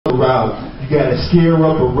route. You gotta scare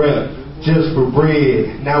up a rep just for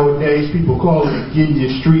bread. Nowadays, people call it getting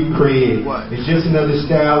your street cred. It's just another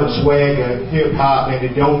style of swagger, hip-hop, and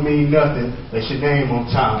it don't mean nothing. That's your name on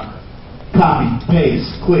top. Copy, paste,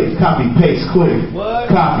 click, copy, paste, click.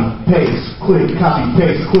 Copy, paste, click, copy,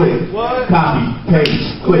 paste, click. Copy, paste,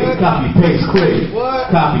 click, copy, paste, click.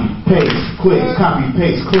 Copy, paste, click, copy,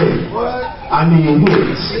 paste, click. I need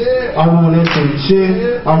hits. I want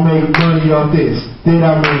attention. I make money off this. Did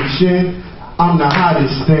I mention? I'm the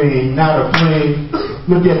hottest thing, not a fling.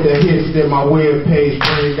 Look at the hits that my web page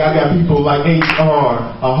brings. I got people like HR,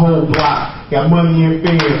 a whole block. Got money and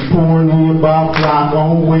fans pouring in by block.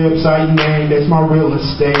 On website name, that's my real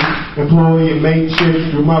estate. Employee and make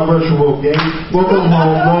trips through my virtual gate. Welcome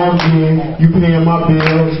home, log in, you paying my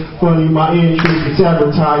bills. Funny, my interest, it's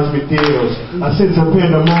advertisement deals. I sense a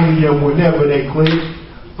pandemonium whenever they click.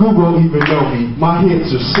 Google even know me. My hits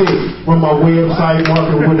are sick. Run my website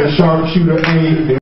market with a sharpshooter aim.